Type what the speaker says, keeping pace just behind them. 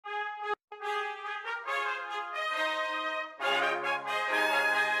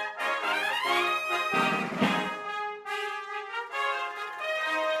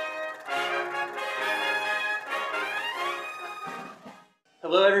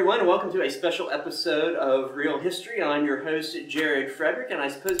Hello everyone, and welcome to a special episode of Real History. I'm your host, Jared Frederick, and I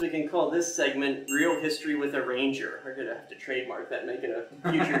suppose we can call this segment Real History with a Ranger. We're going to have to trademark that and make it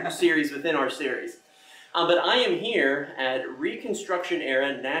a future series within our series. But I am here at Reconstruction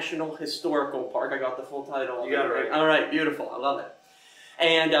Era National Historical Park. I got the full title. You got it right. All right, beautiful. I love it.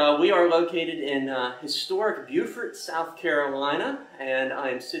 And we are located in historic Beaufort, South Carolina, and I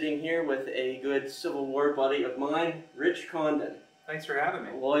am sitting here with a good Civil War buddy of mine, Rich Condon. Thanks for having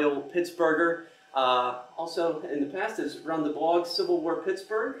me. A loyal Pittsburgher. Also, in the past, has run the blog Civil War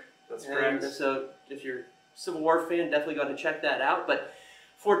Pittsburgh. That's correct. So, if you're a Civil War fan, definitely got to check that out. But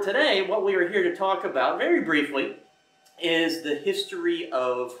for today, what we are here to talk about, very briefly, is the history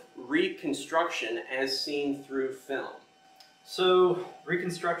of Reconstruction as seen through film. So,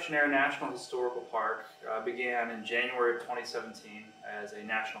 Reconstruction Era National Historical Park began in January of 2017 as a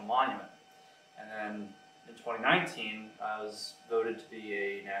national monument. And then in 2019, was voted to be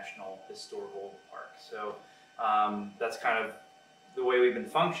a National Historical Park. So that's kind of the way we've been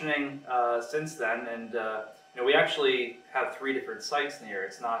functioning since then. And we actually have 3 different sites in the area.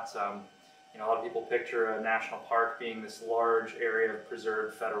 It's not, a lot of people picture a national park being this large area of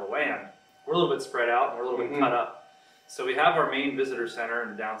preserved federal land. We're a little bit spread out and we're a little bit cut up. So we have our main visitor center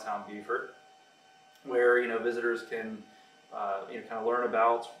in downtown Beaufort, where visitors can kind of learn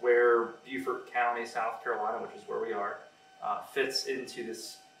about where Beaufort County, South Carolina, which is where we are, fits into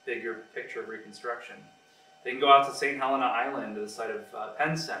this bigger picture of Reconstruction. They can go out to St. Helena Island, to the site of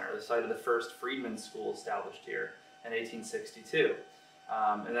Penn Center, the site of the first freedmen's school established here in 1862.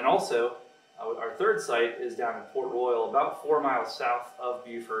 And then also, our third site is down in Port Royal, about 4 miles south of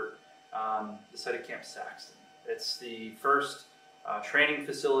Beaufort, the site of Camp Saxton. It's the first training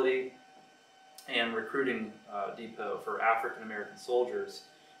facility and recruiting depot for African American soldiers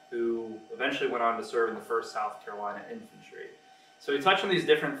who eventually went on to serve in the 1st South Carolina Infantry. So we touch on these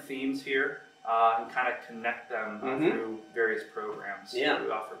different themes here and kind of connect them through various programs that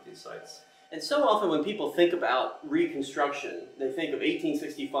we offer at these sites. And so often when people think about Reconstruction, they think of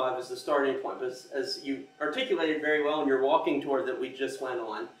 1865 as the starting point. But as you articulated very well in your walking tour that we just went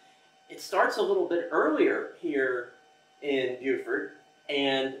on, it starts a little bit earlier here in Beaufort.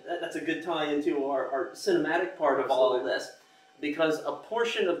 And that's a good tie into our cinematic part of all of this, because a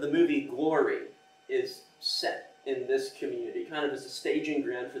portion of the movie Glory is set in this community, kind of as a staging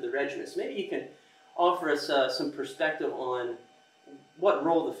ground for the regiments. Maybe you can offer us some perspective on what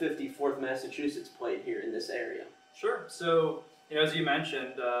role the 54th Massachusetts played here in this area. Sure. So, as you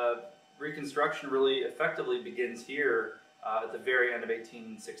mentioned, Reconstruction really effectively begins here at the very end of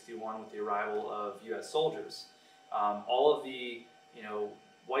 1861 with the arrival of U.S. soldiers. All of the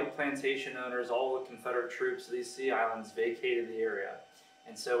white plantation owners, all the Confederate troops of these sea islands vacated the area.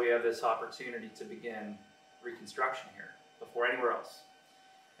 And so we have this opportunity to begin Reconstruction here before anywhere else.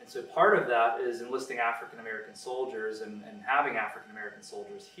 And so part of that is enlisting African American soldiers and having African American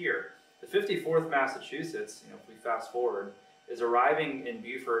soldiers here. The 54th Massachusetts, if we fast forward, is arriving in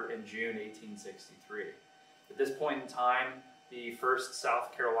Beaufort in June 1863. At this point in time, the 1st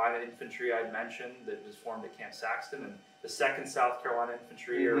South Carolina Infantry I'd mentioned that was formed at Camp Saxton, and the 2nd South Carolina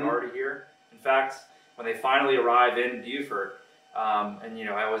Infantry are already here. In fact, when they finally arrive in Beaufort,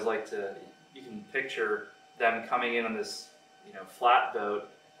 I always like to, you can picture them coming in on this, flatboat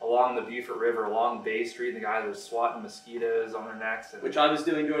along the Beaufort River, along Bay Street, and the guys are swatting mosquitoes on their necks. Which I was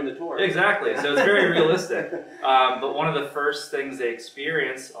doing during the tour. Exactly, so it's very realistic. But one of the first things they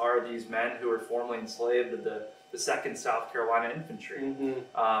experience are these men who were formerly enslaved of the 2nd South Carolina Infantry.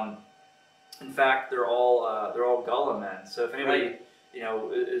 In fact, they're all Gullah men. So if anybody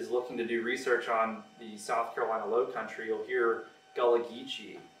is looking to do research on the South Carolina Low Country, you'll hear Gullah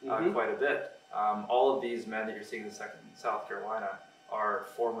Geechee quite a bit. All of these men that you're seeing in the 2nd South Carolina are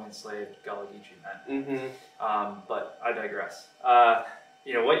formerly enslaved Gullah Geechee men. But I digress.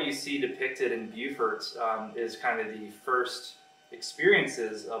 What you see depicted in Beaufort is kind of the first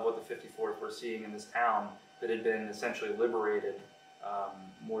experiences of what the 54th were seeing in this town that had been essentially liberated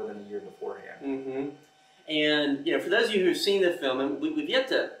more than a year beforehand. And for those of you who've seen the film, and we've yet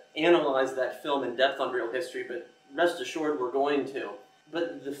to analyze that film in depth on Real History, but rest assured we're going to.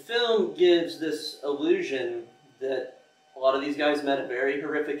 But the film gives this illusion that a lot of these guys met a very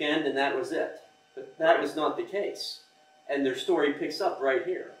horrific end and that was it. But that was not the case. And their story picks up right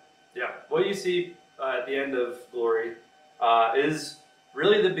here. Yeah, what you see at the end of Glory is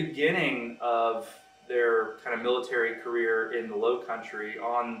really the beginning of their kind of military career in the Low Country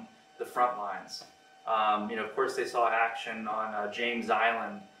on the front lines. Of course, they saw action on James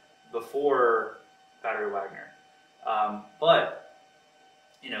Island before Battery Wagner. But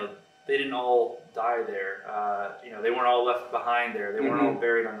they didn't all die there. They weren't all left behind there. They weren't all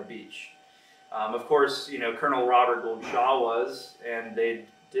buried on the beach. Of course, Colonel Robert Gould Shaw was, and they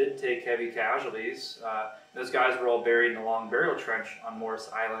did take heavy casualties. Those guys were all buried in a long burial trench on Morris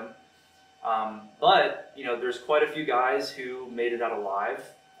Island. But there's quite a few guys who made it out alive.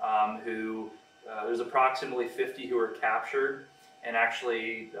 There's approximately 50 who were captured and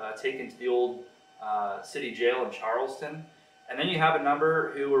actually taken to the old city jail in Charleston. And then you have a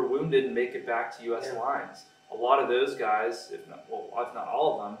number who were wounded and make it back to U.S. lines. A lot of those guys, if not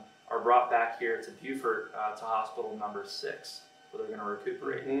all of them, are brought back here to Beaufort to hospital number 6, where they're going to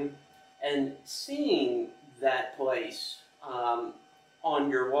recuperate. And seeing that place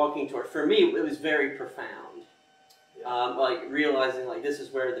on your walking tour, for me, it was very profound. Like realizing like this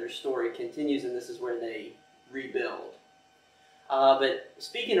is where their story continues and this is where they rebuild. But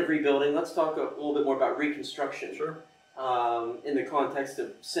speaking of rebuilding, let's talk a little bit more about Reconstruction. Sure. In the context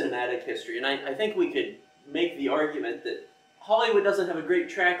of cinematic history. And I think we could make the argument that Hollywood doesn't have a great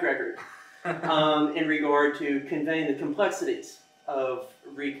track record in regard to conveying the complexities of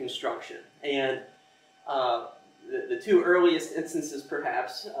Reconstruction. And the two earliest instances,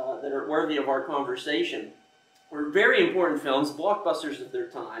 perhaps, that are worthy of our conversation were very important films, blockbusters of their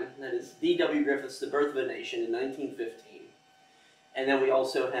time. That is D.W. Griffith's The Birth of a Nation in 1915. And then we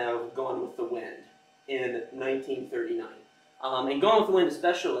also have Gone with the Wind in 1939. And Gone with the Wind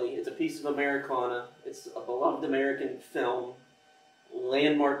especially, it's a piece of Americana. It's a beloved American film,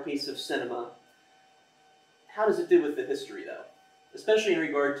 landmark piece of cinema. How does it do with the history, though? Especially in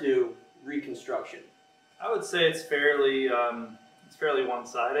regard to Reconstruction. I would say it's fairly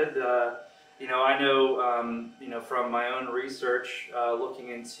one-sided. I know from my own research, looking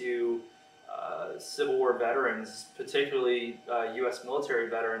into Civil War veterans, particularly U.S. military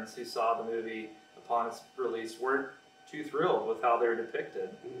veterans who saw the movie upon its release, weren't too thrilled with how they were depicted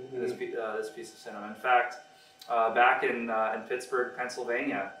in this piece of cinema. In fact, back in Pittsburgh,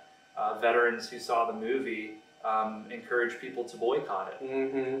 Pennsylvania, veterans who saw the movie encouraged people to boycott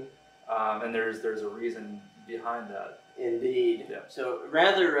it. And there's a reason behind that. Indeed. Yeah. So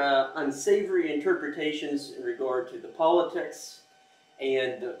rather unsavory interpretations in regard to the politics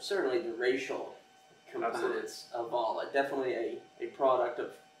and certainly the racial components of all it. Definitely a product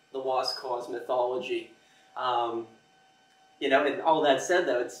of the Lost Cause mythology. And all that said,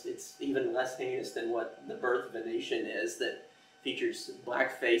 though, it's even less heinous than what The Birth of a Nation is, that features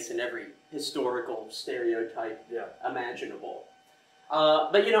blackface in every historical stereotype imaginable.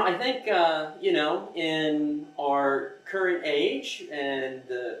 But I think in our current age and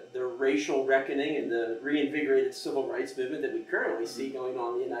the racial reckoning and the reinvigorated civil rights movement that we currently see going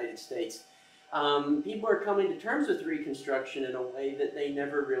on in the United States, people are coming to terms with Reconstruction in a way that they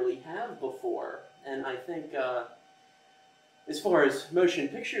never really have before. And I think as far as motion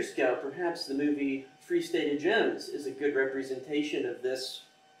pictures go, perhaps the movie Free State of Jones is a good representation of this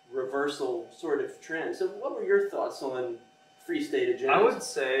reversal sort of trend. So what were your thoughts on Free State of Jones? I would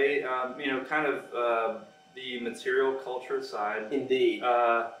say, kind of the material culture side. Indeed.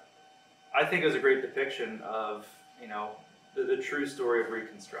 I think it was a great depiction of, the true story of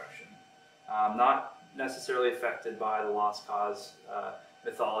Reconstruction. Not necessarily affected by the Lost Cause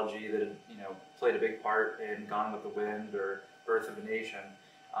mythology that played a big part in Gone with the Wind or Birth of a Nation.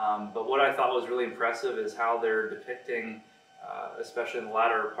 But what I thought was really impressive is how they're depicting, especially in the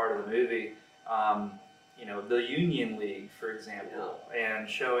latter part of the movie, the Union League, for example, and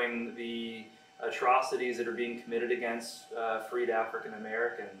showing the atrocities that are being committed against freed African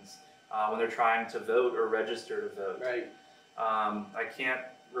Americans when they're trying to vote or register to vote. Right. I can't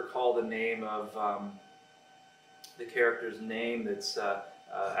recall the name of the character's name that's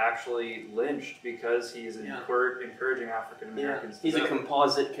actually lynched because he's encouraging African Americans to He's vote. a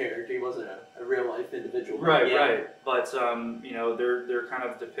composite character. He wasn't a real life individual. Right, right. But they're kind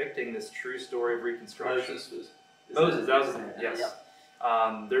of depicting this true story of Reconstruction. Moses, that was his name. Yes.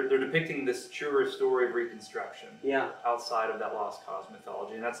 Yeah. They're depicting this truer story of Reconstruction. Yeah. Outside of that Lost Cause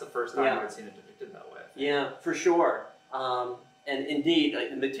mythology, and that's the first time I've seen it depicted that way. Yeah, for sure. And indeed,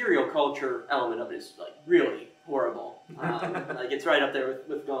 the material culture element of it is really horrible. It's right up there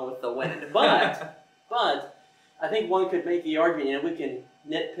with Gone with the Wind. But I think one could make the argument, we can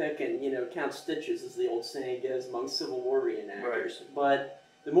nitpick and count stitches, as the old saying goes, among Civil War reenactors. Right. But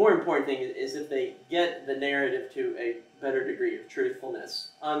the more important thing is if they get the narrative to a better degree of truthfulness,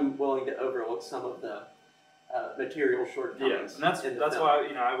 I'm willing to overlook some of the material shortcomings. Yeah, and that's why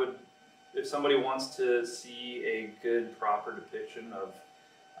I would, if somebody wants to see a good, proper depiction of,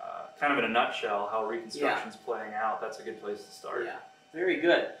 kind of in a nutshell, how Reconstruction's playing out, that's a good place to start. Yeah, very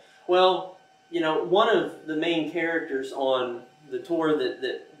good. Well, one of the main characters on the tour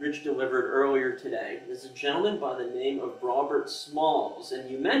that Rich delivered earlier today is a gentleman by the name of Robert Smalls. And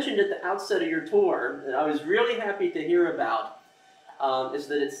you mentioned at the outset of your tour that I was really happy to hear about, is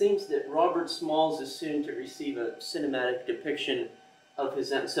that it seems that Robert Smalls is soon to receive a cinematic depiction of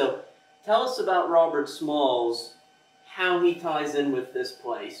his own. So tell us about Robert Smalls, how he ties in with this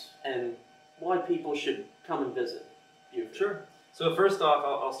place, and why people should come and visit Buford. Sure. So first off,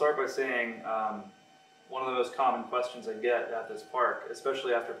 I'll start by saying one of the most common questions I get at this park,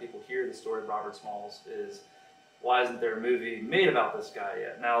 especially after people hear the story of Robert Smalls, is why isn't there a movie made about this guy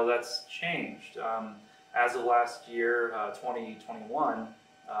yet? Now that's changed. As of last year, 2021,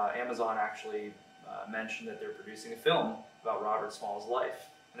 Amazon actually mentioned that they're producing a film about Robert Smalls' life.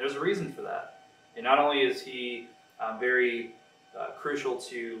 And there's a reason for that. And not only is he very crucial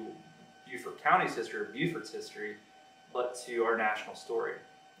to Beaufort County's history, or Beaufort's history, but to our national story.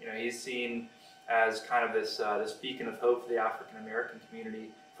 You know, he's seen as kind of this beacon of hope for the African American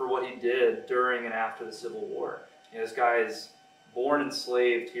community for what he did during and after the Civil War. You know, this guy is born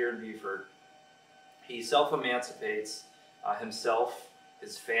enslaved here in Beaufort. He self-emancipates himself,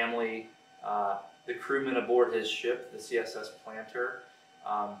 his family, the crewmen aboard his ship, the CSS Planter,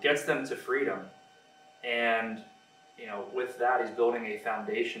 gets them to freedom. And you know, with that, he's building a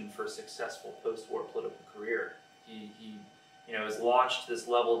foundation for a successful post-war political career. He you know, has launched this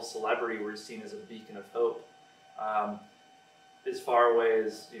level of celebrity where he's seen as a beacon of hope. As far away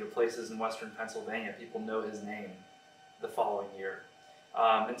as, you know, places in western Pennsylvania, people know his name the following year.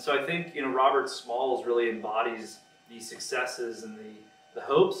 And so I think, you know, Robert Smalls really embodies the successes and the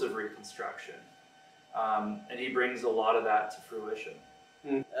hopes of Reconstruction. And he brings a lot of that to fruition.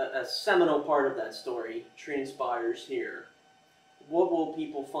 A seminal part of that story transpires here. What will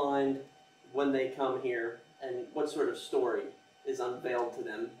people find when they come here, and what sort of story is unveiled to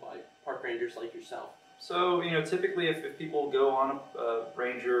them by park rangers like yourself? So, you know, typically if people go on a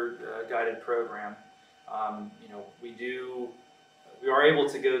ranger guided program, you know, we are able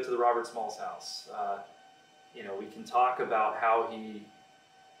to go to the Robert Smalls house. You know, we can talk about how he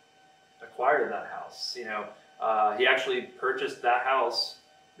acquired that house. You know, he actually purchased that house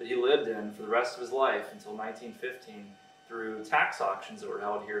that he lived in for the rest of his life until 1915 through tax auctions that were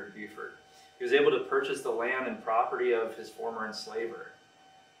held here in Beaufort. He was able to purchase the land and property of his former enslaver,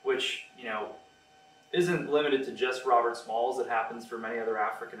 which, you know, isn't limited to just Robert Smalls. It happens for many other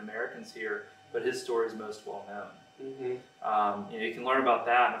African Americans here, but his story is most well known. Mm-hmm. You know, you can learn about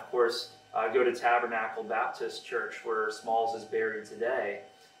that, and of course, go to Tabernacle Baptist Church, where Smalls is buried today,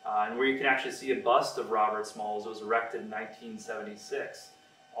 and where you can actually see a bust of Robert Smalls. It was erected in 1976,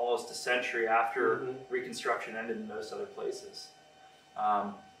 almost a century after Reconstruction ended in most other places.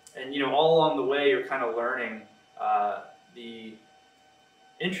 And you know, all along the way, you're kind of learning the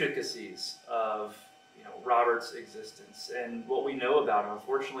intricacies of, you know, Robert's existence and what we know about him.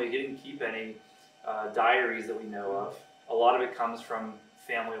 Unfortunately, he didn't keep any diaries that we know of. A lot of it comes from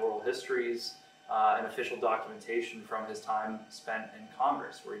family oral histories and official documentation from his time spent in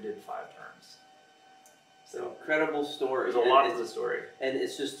Congress, where he did 5 terms. So, incredible story. There's a lot to the story. And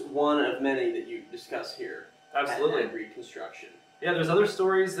it's just one of many that you discuss here. Absolutely. At Reconstruction. Yeah, there's other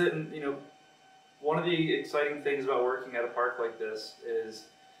stories that, you know, one of the exciting things about working at a park like this is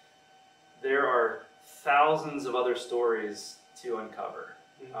there are thousands of other stories to uncover.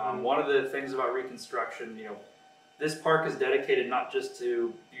 One of the things about Reconstruction, you know, this park is dedicated not just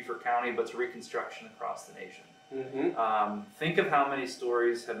to Beaufort County, but to Reconstruction across the nation. Think of how many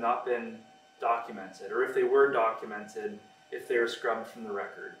stories have not been documented, or if they were documented, if they were scrubbed from the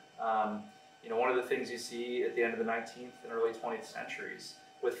record. You know, one of the things you see at the end of the 19th and early 20th centuries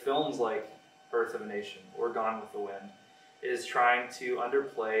with films like Birth of a Nation or Gone with the Wind is trying to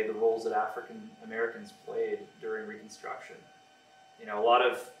underplay the roles that African Americans played during Reconstruction. You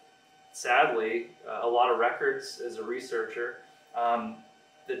know, sadly, a lot of records as a researcher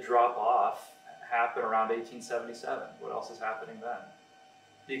that drop off happen around 1877. What else is happening then?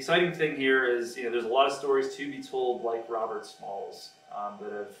 The exciting thing here is, you know, there's a lot of stories to be told like Robert Smalls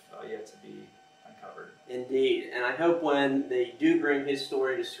that have yet to be uncovered. Indeed, and I hope when they do bring his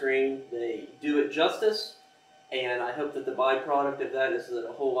story to screen, they do it justice, and I hope that the byproduct of that is that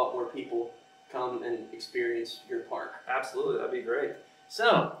a whole lot more people come and experience your park. Absolutely, that'd be great.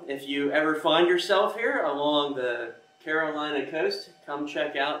 So, if you ever find yourself here along the Carolina coast, come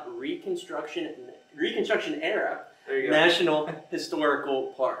check out Reconstruction era National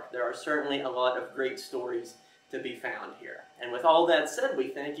Historical Park. There are certainly a lot of great stories to be found here. And with all that said, we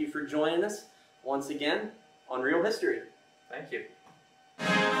thank you for joining us once again on Real History. Thank you.